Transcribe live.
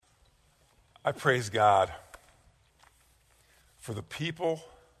I praise God for the people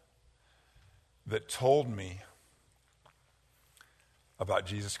that told me about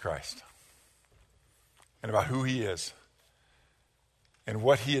Jesus Christ and about who he is and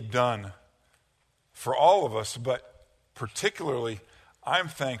what he had done for all of us, but particularly, I'm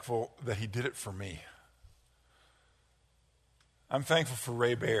thankful that he did it for me. I'm thankful for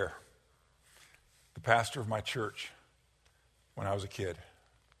Ray Bear, the pastor of my church when I was a kid,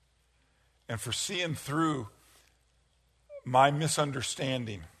 and for seeing through my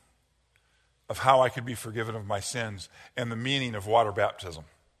misunderstanding of how I could be forgiven of my sins and the meaning of water baptism.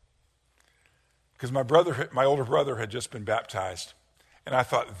 Because my older brother had just been baptized, and I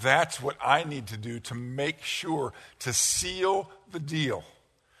thought that's what I need to do to make sure, to seal the deal,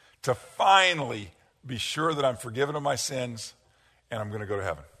 to finally be sure that I'm forgiven of my sins and I'm going to go to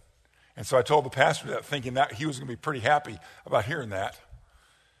heaven. And so I told the pastor that, thinking that he was going to be pretty happy about hearing that.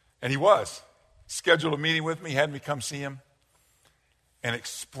 And he was. Scheduled a meeting with me, had me come see him, and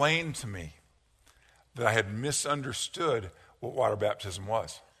explained to me that I had misunderstood what water baptism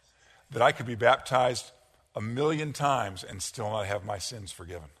was. That I could be baptized 1,000,000 times and still not have my sins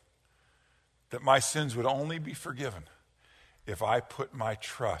forgiven. That my sins would only be forgiven if I put my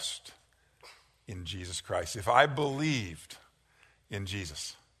trust in Jesus Christ, if I believed in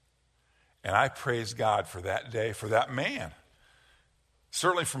Jesus. And I praise God for that day, for that man.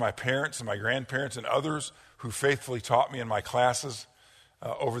 Certainly for my parents and my grandparents and others who faithfully taught me in my classes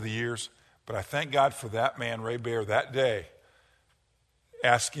over the years. But I thank God for that man, Ray Bear, that day,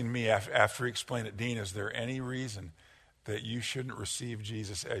 asking me after he explained it, Dean, is there any reason that you shouldn't receive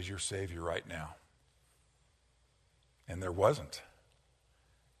Jesus as your Savior right now? And there wasn't.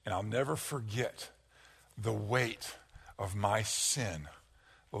 And I'll never forget the weight of my sin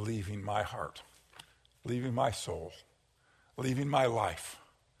leaving my heart, leaving my soul, leaving my life.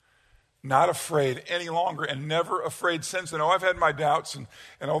 Not afraid any longer, and never afraid since then. Oh, I've had my doubts and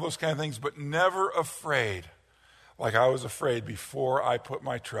all those kind of things, but never afraid like I was afraid before I put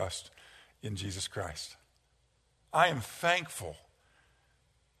my trust in Jesus Christ. I am thankful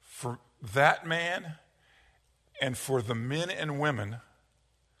for that man and for the men and women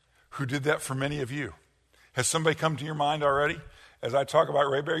who did that for many of you. Has somebody come to your mind already? As I talk about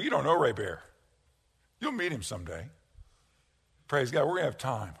Ray Bear, you don't know Ray Bear. You'll meet him someday. Praise God, we're going to have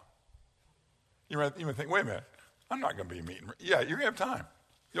time. You might think, wait a minute, I'm not going to be meeting. Yeah, you're going to have time.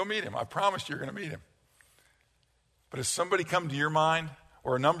 You'll meet him. I promise you're going to meet him. But has somebody come to your mind,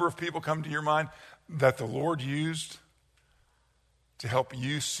 or a number of people come to your mind, that the Lord used to help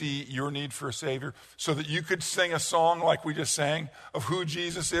you see your need for a Savior so that you could sing a song like we just sang of who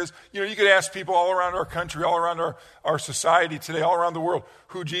Jesus is? You know, you could ask people all around our country, all around our society today, all around the world,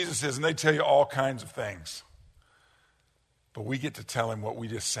 who Jesus is, and they'd tell you all kinds of things. But we get to tell him what we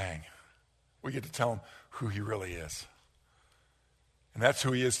just sang. We get to tell him who he really is. And that's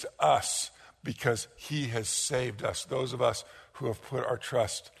who he is to us, because he has saved us, those of us who have put our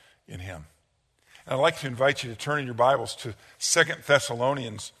trust in him. And I'd like to invite you to turn in your Bibles to 2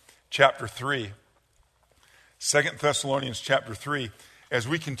 Thessalonians chapter 3. 2 Thessalonians chapter 3, as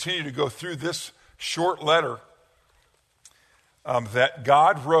we continue to go through this short letter that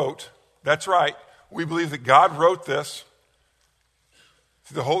God wrote. That's right, we believe that God wrote this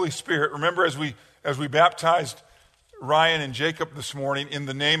through the Holy Spirit. Remember, as we baptized Ryan and Jacob this morning, in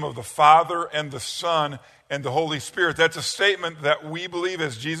the name of the Father and the Son and the Holy Spirit. That's a statement that we believe,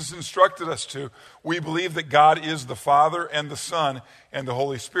 as Jesus instructed us to. We believe that God is the Father and the Son and the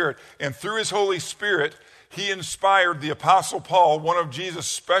Holy Spirit. And through his Holy Spirit, he inspired the Apostle Paul, one of Jesus'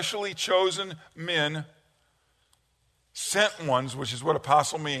 specially chosen men, sent ones, which is what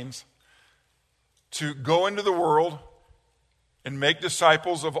apostle means, to go into the world and make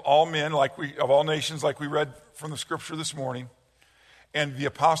disciples of all men, of all nations, like we read from the scripture this morning. And the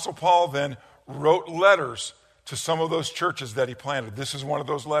Apostle Paul then wrote letters to some of those churches that he planted. This is one of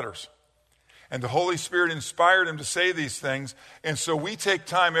those letters. And the Holy Spirit inspired him to say these things. And so we take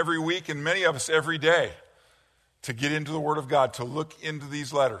time every week, and many of us every day, to get into the Word of God, to look into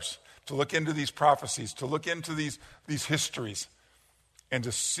these letters, to look into these prophecies, to look into these histories, and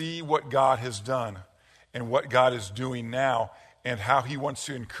to see what God has done and what God is doing now, and how he wants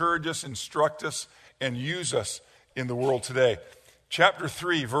to encourage us, instruct us, and use us in the world today. Chapter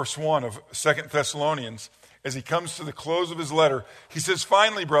 3, verse 1 of 2 Thessalonians, as he comes to the close of his letter, he says,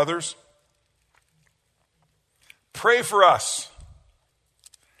 "Finally, brothers, pray for us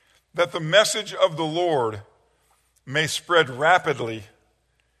that the message of the Lord may spread rapidly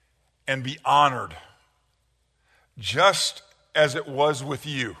and be honored, just as it was with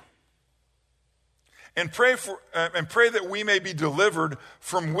you. And pray that we may be delivered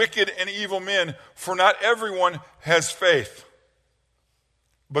from wicked and evil men, for not everyone has faith.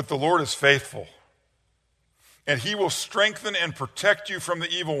 But the Lord is faithful, and he will strengthen and protect you from the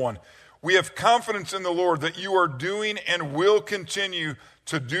evil one. We have confidence in the Lord that you are doing and will continue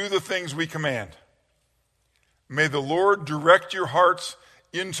to do the things we command. May the Lord direct your hearts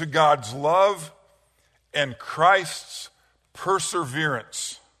into God's love and Christ's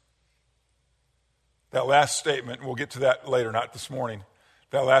perseverance. That last statement, we'll get to that later, not this morning.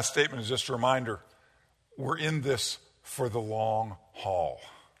 That last statement is just a reminder. We're in this for the long haul.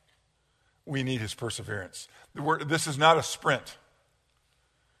 We need his perseverance. This is not a sprint.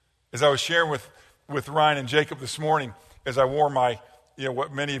 As I was sharing with Ryan and Jacob this morning, as I wore my,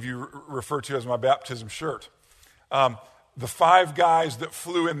 what many of you refer to as my baptism shirt, the 5 guys that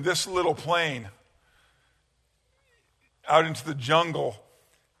flew in this little plane out into the jungle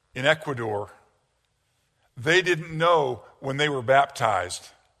in Ecuador, they didn't know when they were baptized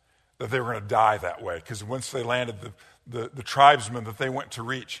that they were going to die that way, because once they landed, the tribesmen that they went to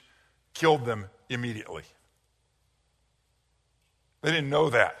reach killed them immediately. They didn't know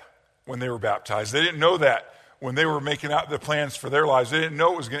that when they were baptized. They didn't know that when they were making out the plans for their lives. They didn't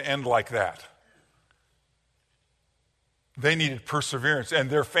know it was going to end like that. They needed perseverance, and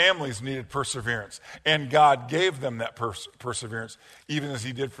their families needed perseverance. And God gave them that perseverance, even as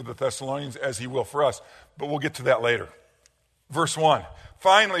he did for the Thessalonians, as he will for us. But we'll get to that later. Verse 1,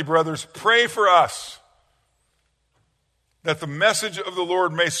 finally, brothers, pray for us, that the message of the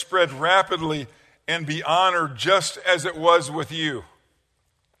Lord may spread rapidly and be honored just as it was with you.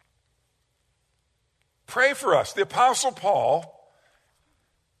 Pray for us. The Apostle Paul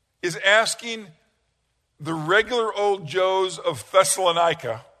is asking the regular old Joes of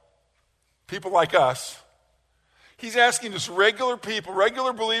Thessalonica, people like us, he's asking just regular people,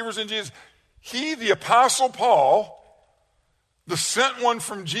 regular believers in Jesus. He, the Apostle Paul, the sent one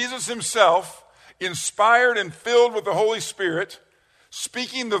from Jesus himself, inspired and filled with the Holy Spirit,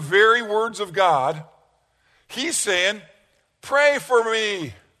 speaking the very words of God, he's saying, pray for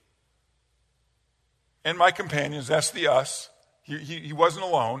me and my companions. That's the us. He wasn't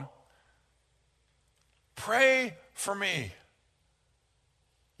alone. Pray for me.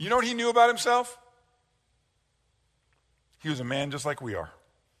 You know what he knew about himself? He was a man just like we are.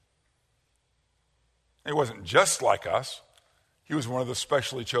 He wasn't just like us. He was one of the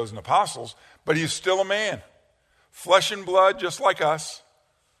specially chosen apostles, but he's still a man. Flesh and blood just like us.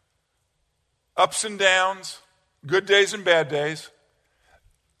 Ups and downs, good days and bad days.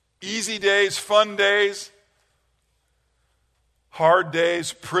 Easy days, fun days. Hard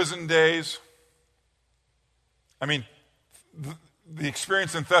days, prison days. I mean, the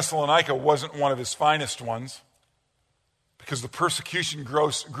experience in Thessalonica wasn't one of his finest ones, because the persecution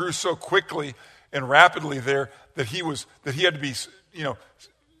grew so quickly and rapidly there that he had to be,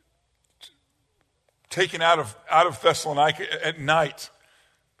 taken out of Thessalonica at night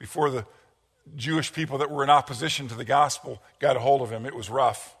before the Jewish people that were in opposition to the gospel got a hold of him. It was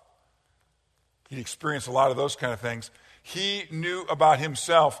rough. He'd experienced a lot of those kind of things. He knew about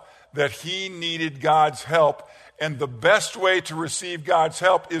himself that he needed God's help, and the best way to receive God's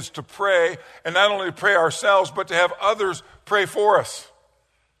help is to pray, and not only to pray ourselves, but to have others pray for us.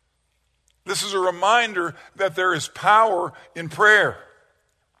 This is a reminder that there is power in prayer.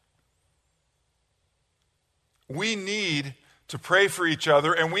 We need to pray for each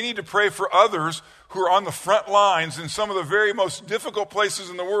other, and we need to pray for others who are on the front lines in some of the very most difficult places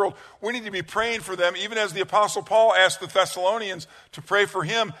in the world. We need to be praying for them, even as the Apostle Paul asked the Thessalonians to pray for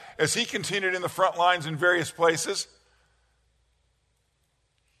him as he continued in the front lines in various places.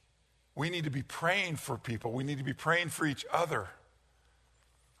 We need to be praying for people. We need to be praying for each other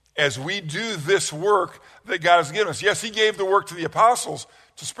as we do this work that God has given us. Yes, he gave the work to the apostles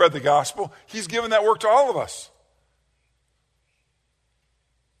to spread the gospel. He's given that work to all of us.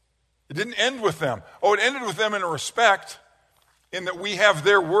 It didn't end with them. Oh, it ended with them in a respect, in that we have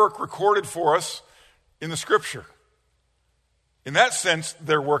their work recorded for us in the Scripture. In that sense,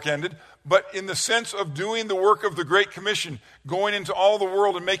 their work ended, but in the sense of doing the work of the Great Commission, going into all the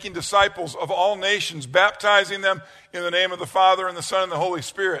world and making disciples of all nations, baptizing them in the name of the Father and the Son and the Holy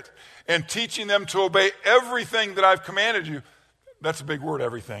Spirit, and teaching them to obey everything that I've commanded you. That's a big word,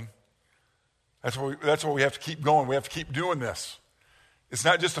 everything. That's what we have to keep going. We have to keep doing this. It's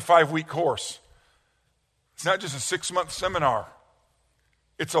not just a 5-week course. It's not just a 6-month seminar.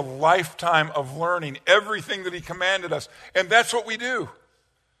 It's a lifetime of learning everything that he commanded us. And that's what we do.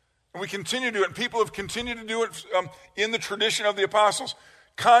 And we continue to do it. And people have continued to do it in the tradition of the apostles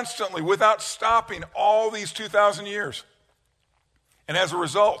constantly, without stopping, all these 2,000 years. And as a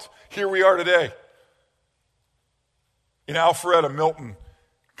result, here we are today. in Alpharetta, Milton,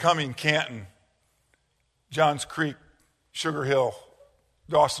 Cumming, Canton, Johns Creek, Sugar Hill,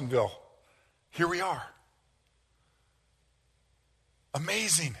 Dawsonville. Here we are.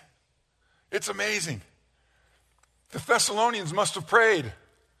 Amazing. It's amazing. The Thessalonians must have prayed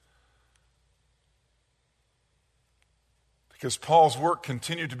because Paul's work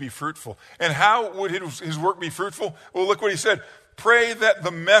continued to be fruitful. And how would his work be fruitful? Well, look what he said. Pray that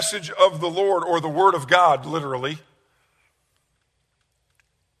the message of the Lord, or the word of God, literally,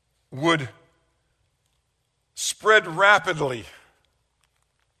 would spread rapidly.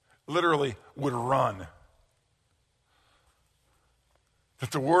 Literally, would run.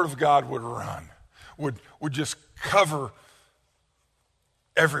 That the word of God would run, would just cover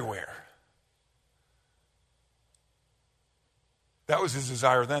everywhere. That was his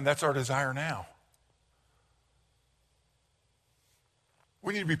desire then. That's our desire now.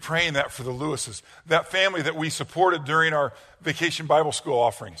 We need to be praying that for the Lewises, that family that we supported during our Vacation Bible School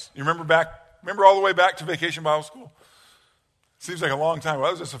offerings. You remember all the way back to Vacation Bible School? Seems like a long time.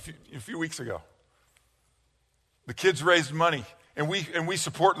 Well, that was just a few weeks ago. The kids raised money, and we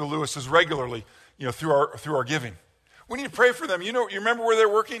support the Lewises regularly, through our giving. We need to pray for them. You remember where they're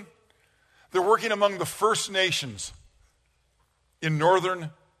working? They're working among the First Nations in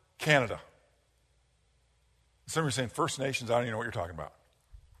northern Canada. Some of you are saying, First Nations, I don't even know what you're talking about.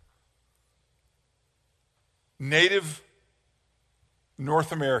 Native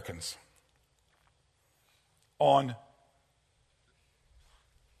North Americans on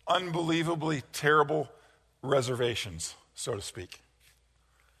unbelievably terrible reservations, so to speak,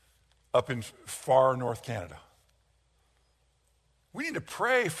 up in far North Canada. We need to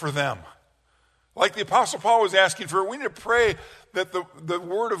pray for them. Like the Apostle Paul was asking for, we need to pray that the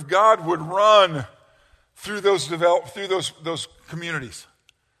word of God would run through those communities.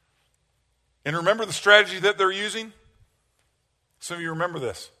 And remember the strategy that they're using? Some of you remember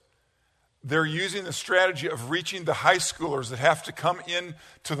this. They're using the strategy of reaching the high schoolers that have to come in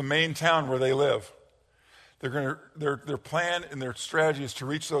to the main town where they live. Their plan and their strategy is to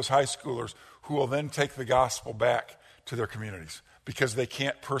reach those high schoolers who will then take the gospel back to their communities because they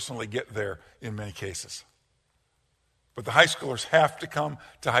can't personally get there in many cases. But the high schoolers have to come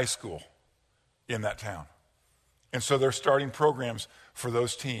to high school in that town. And so they're starting programs for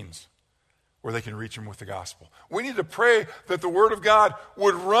those teens where they can reach them with the gospel. We need to pray that the word of God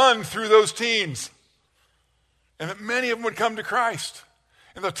would run through those teens and that many of them would come to Christ.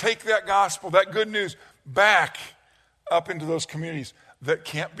 And they'll take that gospel, that good news, back up into those communities that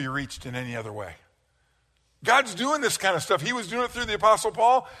can't be reached in any other way. God's doing this kind of stuff. He was doing it through the Apostle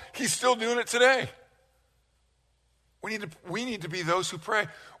Paul. He's still doing it today. We need to be those who pray.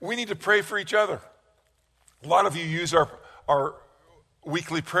 We need to pray for each other. A lot of you use our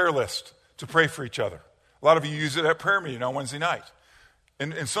weekly prayer list to pray for each other. A lot of you use it at prayer meeting on Wednesday night.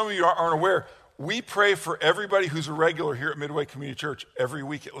 And some of you aren't aware, we pray for everybody who's a regular here at Midway Community Church every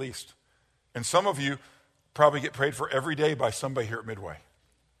week at least. And some of you probably get prayed for every day by somebody here at Midway.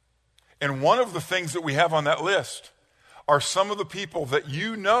 And one of the things that we have on that list are some of the people that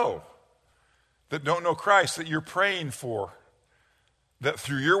you know that don't know Christ that you're praying for, that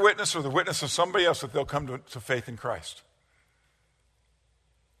through your witness or the witness of somebody else that they'll come to faith in Christ.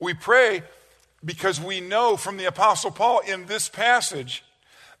 We pray because we know from the Apostle Paul in this passage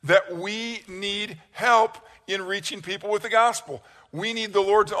that we need help in reaching people with the gospel. We need the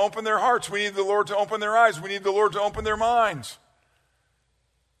Lord to open their hearts. We need the Lord to open their eyes. We need the Lord to open their minds.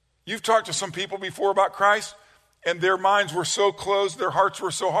 You've talked to some people before about Christ, and their minds were so closed, their hearts were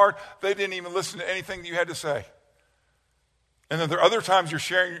so hard, they didn't even listen to anything that you had to say. And then there are other times you're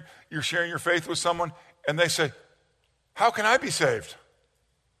sharing your faith with someone, and they say, how can I be saved?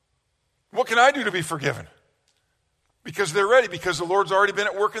 What can I do to be forgiven? Because they're ready, because the Lord's already been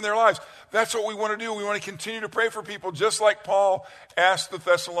at work in their lives. That's what we want to do. We want to continue to pray for people, just like Paul asked the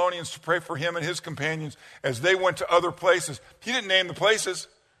Thessalonians to pray for him and his companions as they went to other places. He didn't name the places.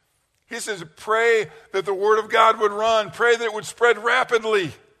 He says, pray that the word of God would run. Pray that it would spread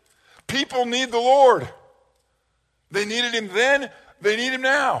rapidly. People need the Lord. They needed him then. They need him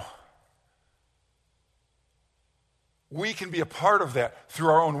now. We can be a part of that through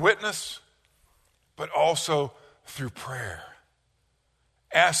our own witness, but also through prayer.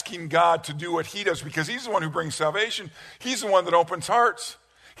 Asking God to do what he does, because he's the one who brings salvation. He's the one that opens hearts.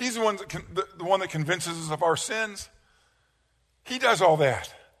 He's the one that convinces us of our sins. He does all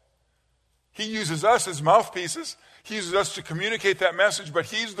that. He uses us as mouthpieces. He uses us to communicate that message, but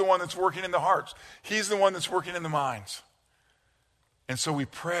he's the one that's working in the hearts. He's the one that's working in the minds. And so we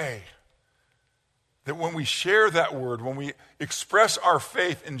pray that when we share that word, when we express our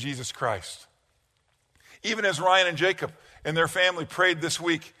faith in Jesus Christ, Even as Ryan and Jacob and their family prayed this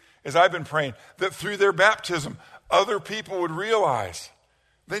week, as I've been praying, that through their baptism, other people would realize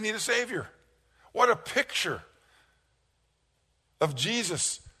they need a Savior. What a picture of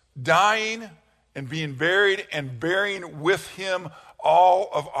Jesus dying and being buried and bearing with him all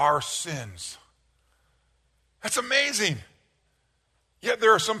of our sins. That's amazing. Yet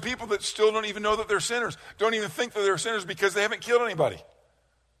there are some people that still don't even know that they're sinners, don't even think that they're sinners because they haven't killed anybody.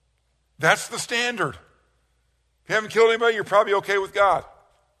 That's the standard. If you haven't killed anybody, you're probably okay with God.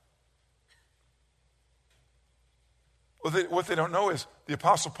 What they don't know is the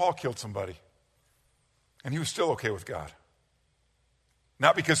Apostle Paul killed somebody, and he was still okay with God.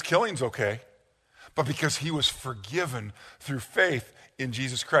 Not because killing's okay, but because he was forgiven through faith in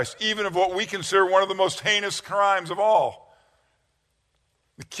Jesus Christ, even of what we consider one of the most heinous crimes of all.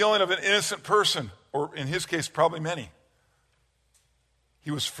 The killing of an innocent person, or in his case, probably many.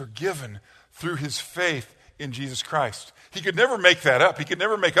 He was forgiven through his faith in Jesus Christ. He could never make that up. He could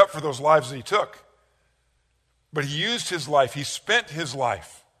never make up for those lives that he took. But he used his life, he spent his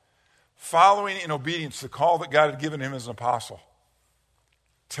life following in obedience the call that God had given him as an apostle,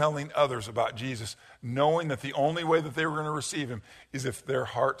 telling others about Jesus, knowing that the only way that they were going to receive him is if their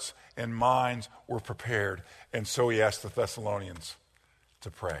hearts and minds were prepared. And so he asked the Thessalonians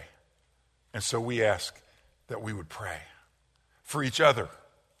to pray. And so we ask that we would pray for each other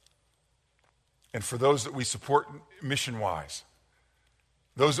and for those that we support mission-wise,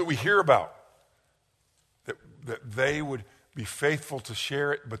 those that we hear about, that they would be faithful to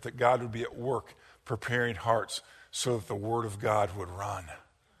share it, but that God would be at work preparing hearts so that the Word of God would run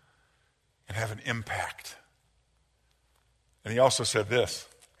and have an impact. And he also said this,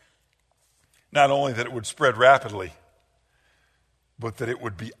 not only that it would spread rapidly, but that it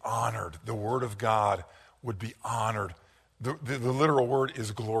would be honored. The Word of God would be honored. The literal word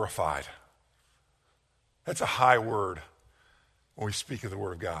is glorified. That's a high word when we speak of the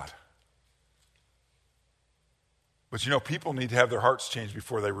Word of God. But people need to have their hearts changed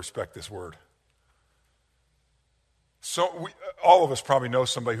before they respect this word. So all of us probably know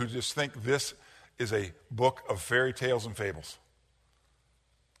somebody who just think this is a book of fairy tales and fables.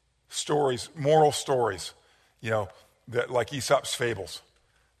 Stories, moral stories, that like Aesop's fables,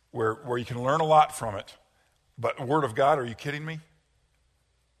 where you can learn a lot from it. But the Word of God, are you kidding me?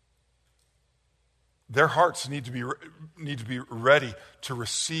 Their hearts need to be ready to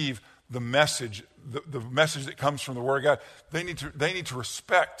receive the message, the message that comes from the Word of God. They need to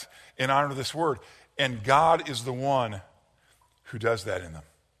respect and honor this Word. And God is the one who does that in them.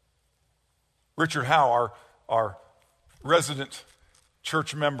 Richard Howe, our resident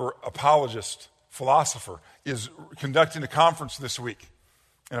church member, apologist, philosopher, is conducting a conference this week,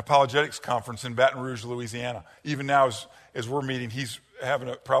 an apologetics conference in Baton Rouge, Louisiana. Even now, as we're meeting, he's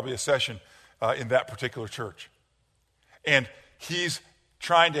having probably a session in that particular church. And he's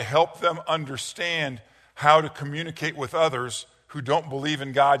trying to help them understand how to communicate with others who don't believe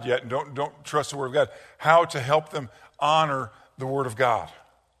in God yet and don't trust the Word of God, how to help them honor the Word of God.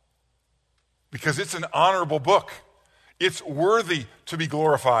 Because it's an honorable book. It's worthy to be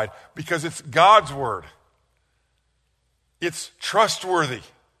glorified because it's God's Word. It's trustworthy.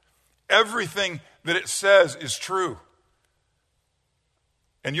 Everything that it says is true.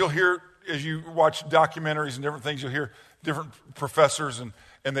 And you'll hear, as you watch documentaries and different things, you'll hear different professors, and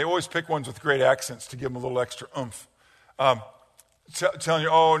they always pick ones with great accents to give them a little extra oomph. Telling you,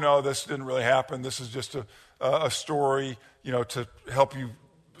 oh, no, this didn't really happen. This is just a story, to help you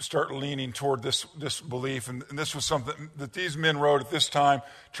start leaning toward this belief. And this was something that these men wrote at this time,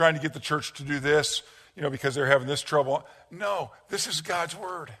 trying to get the church to do this, because they're having this trouble. No, this is God's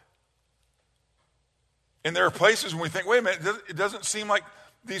Word. And there are places when we think, wait a minute, it doesn't seem like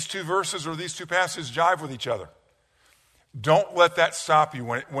these two verses or these two passages jive with each other. Don't let that stop you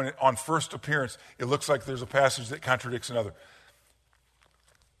when on first appearance, it looks like there's a passage that contradicts another.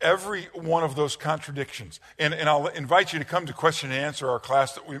 Every one of those contradictions, and I'll invite you to come to question and answer, our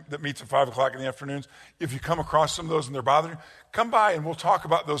class that meets at 5 o'clock in the afternoons. If you come across some of those and they're bothering you, come by and we'll talk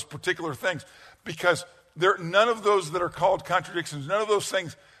about those particular things, because none of those that are called contradictions, none of those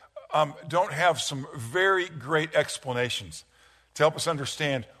things don't have some very great explanations to help us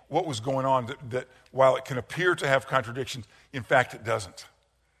understand what was going on, that while it can appear to have contradictions, in fact it doesn't.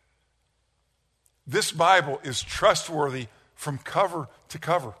 This Bible is trustworthy from cover to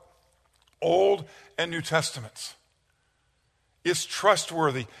cover, Old and New Testaments. It's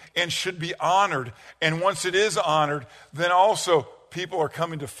trustworthy and should be honored. And once it is honored, then also people are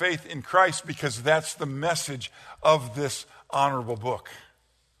coming to faith in Christ, because that's the message of this honorable book.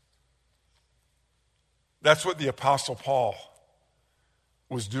 That's what the Apostle Paul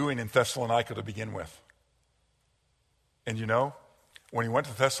was doing in Thessalonica to begin with. And when he went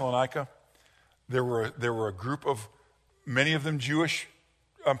to Thessalonica, there were a group of, many of them Jewish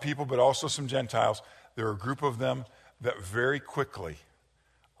people, but also some Gentiles. There were a group of them that very quickly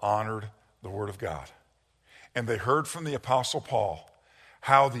honored the Word of God. And they heard from the Apostle Paul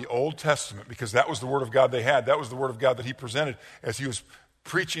how the Old Testament, because that was the Word of God they had, that was the Word of God that he presented as he was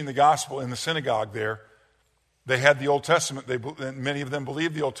preaching the gospel in the synagogue there. They had the Old Testament. Many of them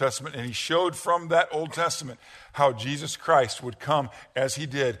believed the Old Testament, and he showed from that Old Testament how Jesus Christ would come as he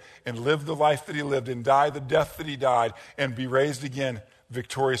did and live the life that he lived and die the death that he died and be raised again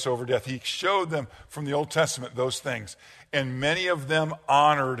victorious over death. He showed them from the Old Testament those things, and many of them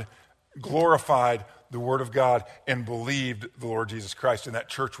honored, glorified the Word of God and believed the Lord Jesus Christ, and that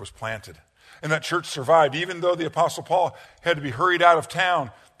church was planted. And that church survived, even though the Apostle Paul had to be hurried out of town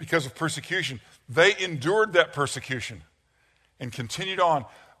because of persecution. They endured that persecution and continued on,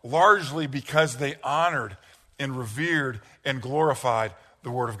 largely because they honored and revered and glorified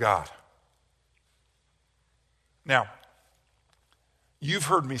the Word of God. Now, you've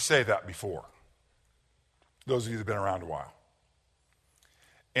heard me say that before, those of you that have been around a while.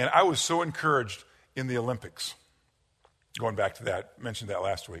 And I was so encouraged in the Olympics, going back to that, mentioned that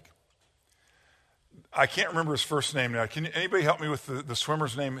last week. I can't remember his first name now. Can anybody help me with the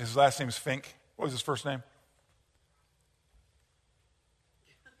swimmer's name? His last name is Fink. What was his first name?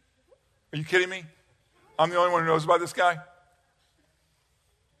 Are you kidding me? I'm the only one who knows about this guy?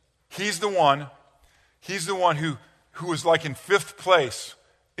 He's the one who was like in 5th place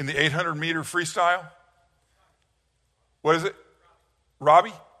in the 800-meter freestyle. What is it?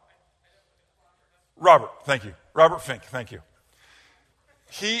 Robert, thank you. Robert Fink, thank you.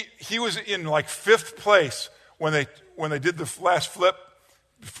 He was in like 5th place when they did the last flip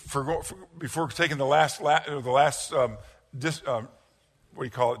before taking the last what do you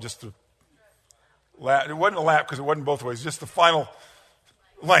call it? Just the lap. It wasn't a lap because it wasn't both ways. Just the final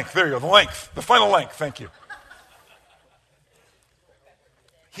length. There you go. The final length. Thank you.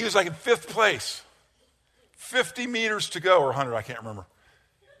 He was like in 5th place. 50 meters to go, or 100. I can't remember.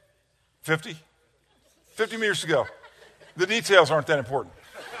 50 meters to go. The details aren't that important.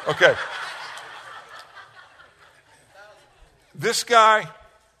 Okay. This guy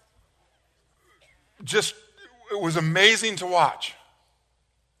it was amazing to watch.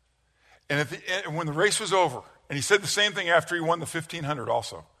 And at the end, when the race was over, and he said the same thing after he won the 1500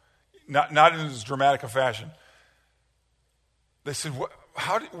 also, not in as dramatic a fashion. They said,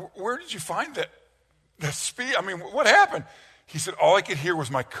 where did you find that speed? I mean, what happened? He said, all I could hear was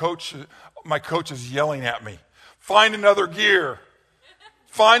my coaches yelling at me, find another gear.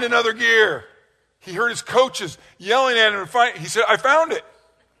 Find another gear. He heard his coaches yelling at him. He said, I found it.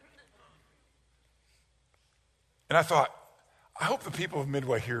 And I thought, I hope the people of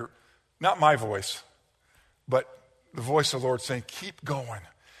Midway hear, not my voice, but the voice of the Lord saying, keep going.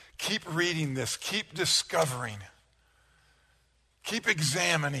 Keep reading this. Keep discovering. Keep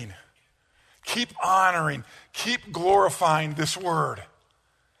examining. Keep honoring. Keep glorifying this word.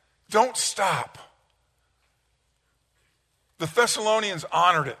 Don't stop. The Thessalonians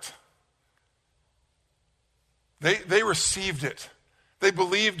honored it. They received it. They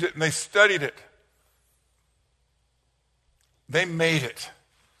believed it and they studied it. They made it,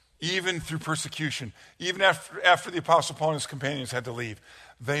 even through persecution. Even after the Apostle Paul and his companions had to leave,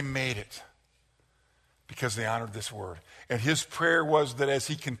 they made it because they honored this word. And his prayer was that as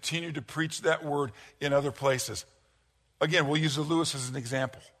he continued to preach that word in other places, again, we'll use the Lewis as an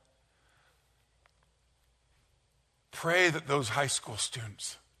example. Pray that those high school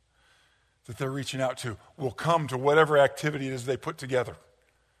students that they're reaching out to will come to whatever activity it is they put together,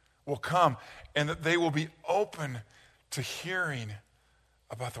 will come, and that they will be open to hearing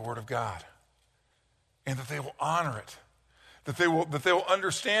about the Word of God, and that they will honor it, that they will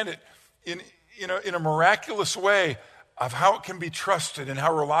understand it in a miraculous way of how it can be trusted and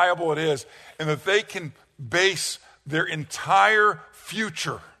how reliable it is, and that they can base their entire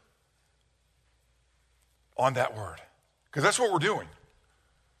future on that word. Because that's what we're doing.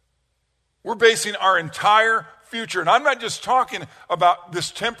 We're basing our entire future. And I'm not just talking about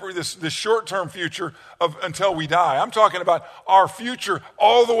this temporary, this short-term future of until we die. I'm talking about our future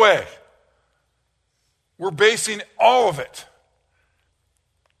all the way. We're basing all of it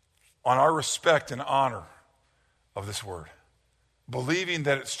on our respect and honor of this word. Believing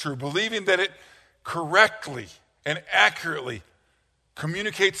that it's true. Believing that it correctly and accurately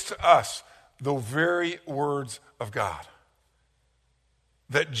communicates to us the very words of God.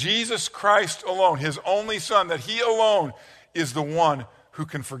 That Jesus Christ alone, his only Son, that he alone is the one who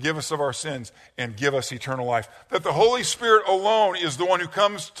can forgive us of our sins and give us eternal life. That the Holy Spirit alone is the one who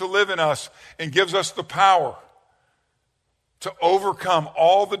comes to live in us and gives us the power to overcome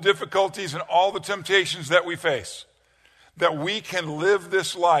all the difficulties and all the temptations that we face, that we can live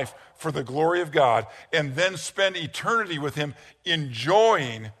this life for the glory of God and then spend eternity with him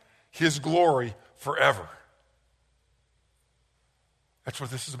enjoying his glory forever. That's what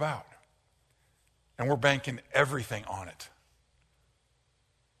this is about. And we're banking everything on it.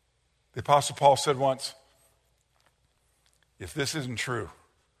 The Apostle Paul said once, if this isn't true,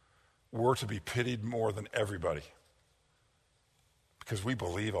 we're to be pitied more than everybody because we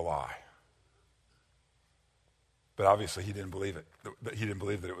believe a lie. But obviously he didn't believe it. He didn't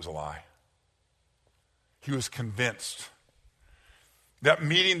believe that it was a lie. He was convinced. That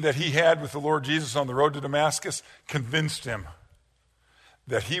meeting that he had with the Lord Jesus on the road to Damascus convinced him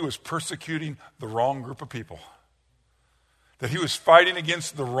that he was persecuting the wrong group of people, that he was fighting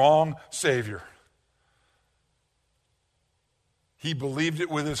against the wrong Savior. He believed it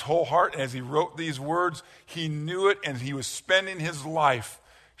with his whole heart, and as he wrote these words, he knew it, and he was spending his life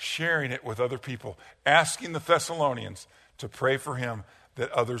sharing it with other people, asking the Thessalonians to pray for him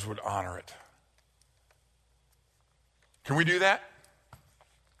that others would honor it. Can we do that?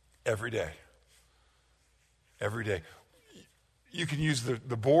 Every day. Every day. You can use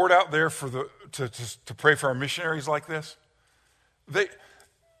the board out there for to pray for our missionaries like this.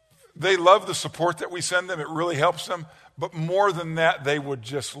 They love the support that we send them. It really helps them. But more than that, they would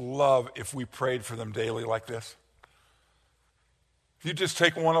just love if we prayed for them daily like this. If you just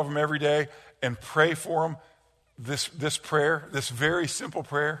take one of them every day and pray for them, this prayer, this very simple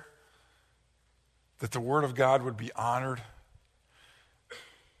prayer, that the Word of God would be honored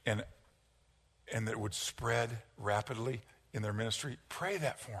and that it would spread rapidly in their ministry, pray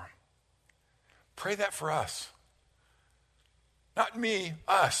that for them. Pray that for us. Not me,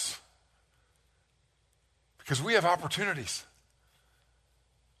 us. Because we have opportunities.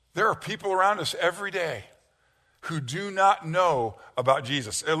 There are people around us every day who do not know about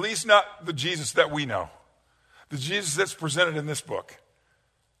Jesus, at least not the Jesus that we know, the Jesus that's presented in this book.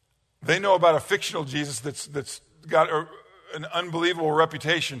 They know about a fictional Jesus that's got an unbelievable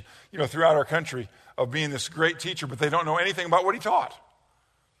reputation, throughout our country of being this great teacher, but they don't know anything about what he taught.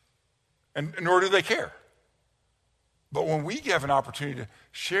 And nor do they care. But when we have an opportunity to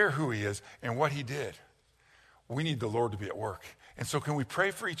share who he is and what he did, we need the Lord to be at work. And so can we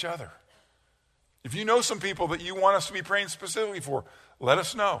pray for each other? If you know some people that you want us to be praying specifically for, let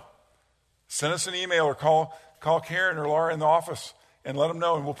us know. Send us an email or call Karen or Laura in the office and let them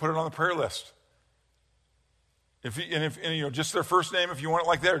know, and we'll put it on the prayer list. If just their first name, if you want it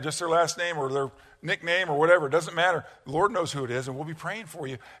like that, or just their last name or their nickname or whatever, it doesn't matter. The Lord knows who it is, and we'll be praying for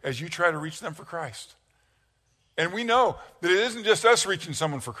you as you try to reach them for Christ. And we know that it isn't just us reaching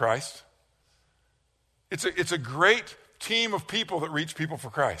someone for Christ. It's a great team of people that reach people for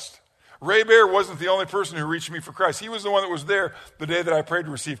Christ. Ray Bear wasn't the only person who reached me for Christ. He was the one that was there the day that I prayed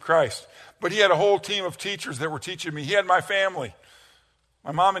to receive Christ. But he had a whole team of teachers that were teaching me. He had my family,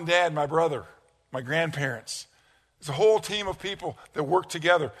 my mom and dad, my brother, my grandparents. It's a whole team of people that work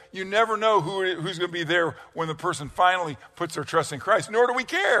together. You never know who's going to be there when the person finally puts their trust in Christ, nor do we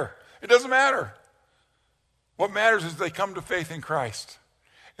care. It doesn't matter. What matters is they come to faith in Christ.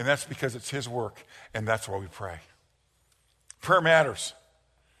 And that's because it's his work, and that's why we pray. Prayer matters.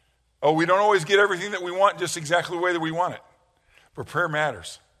 Oh, we don't always get everything that we want just exactly the way that we want it. But prayer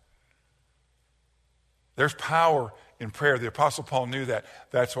matters. There's power in prayer. The Apostle Paul knew that.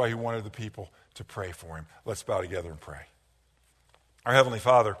 That's why he wanted the people to pray for him. Let's bow together and pray. Our Heavenly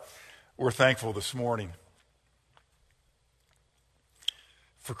Father, we're thankful this morning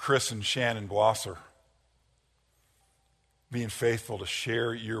for Chris and Shannon Blosser being faithful to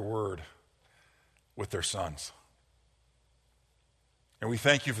share your word with their sons. And we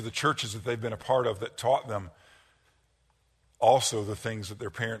thank you for the churches that they've been a part of that taught them also the things that their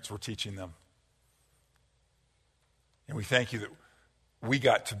parents were teaching them. And we thank you that we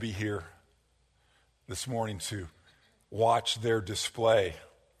got to be here this morning to watch their display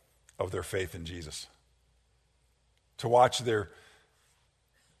of their faith in Jesus, to watch their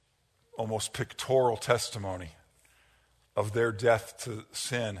almost pictorial testimony of their death to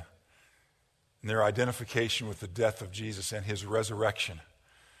sin and their identification with the death of Jesus and his resurrection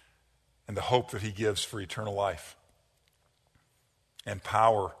and the hope that he gives for eternal life and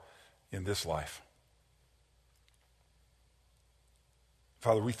power in this life.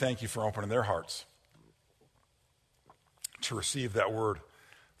 Father, we thank you for opening their hearts to receive that word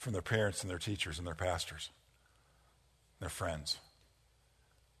from their parents and their teachers and their pastors, and their friends.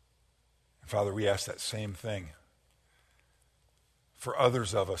 And Father, we ask that same thing for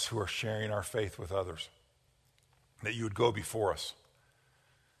others of us who are sharing our faith with others, that you would go before us,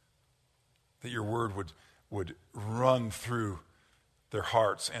 that your word would would run through their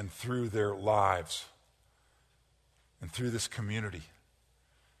hearts and through their lives and through this community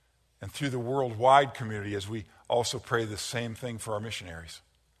and through the worldwide community, as we also pray the same thing for our missionaries.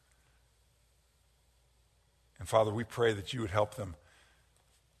 And Father, we pray that you would help them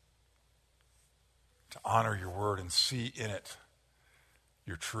to honor your word and see in it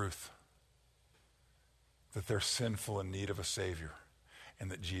your truth, that they're sinful in need of a Savior, and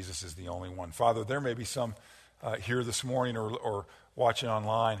that Jesus is the only one. Father, there may be some here this morning or watching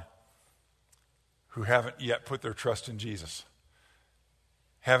online who haven't yet put their trust in Jesus,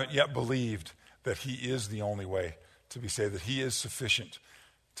 haven't yet believed that he is the only way to be saved, that he is sufficient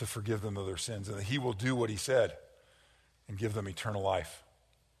to forgive them of their sins, and that he will do what he said and give them eternal life,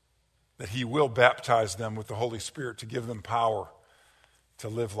 that he will baptize them with the Holy Spirit to give them power to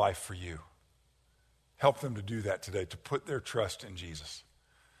live life for you. Help them to do that today, to put their trust in Jesus.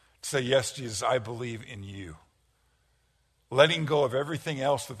 To say, yes, Jesus, I believe in you. Letting go of everything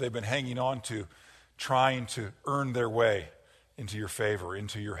else that they've been hanging on to, trying to earn their way into your favor,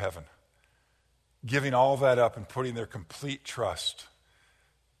 into your heaven. Giving all that up and putting their complete trust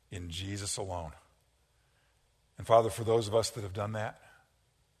in Jesus alone. And Father, for those of us that have done that,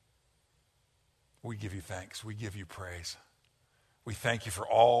 we give you thanks. We give you praise. We thank you for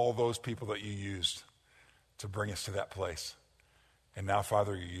all those people that you used to bring us to that place. And now,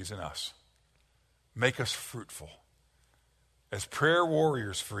 Father, you're using us. Make us fruitful as prayer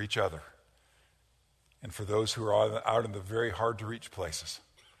warriors for each other and for those who are out in the very hard-to-reach places,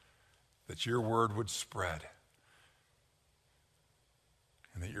 that your word would spread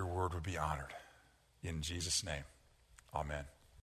and that your word would be honored. In Jesus' name, amen.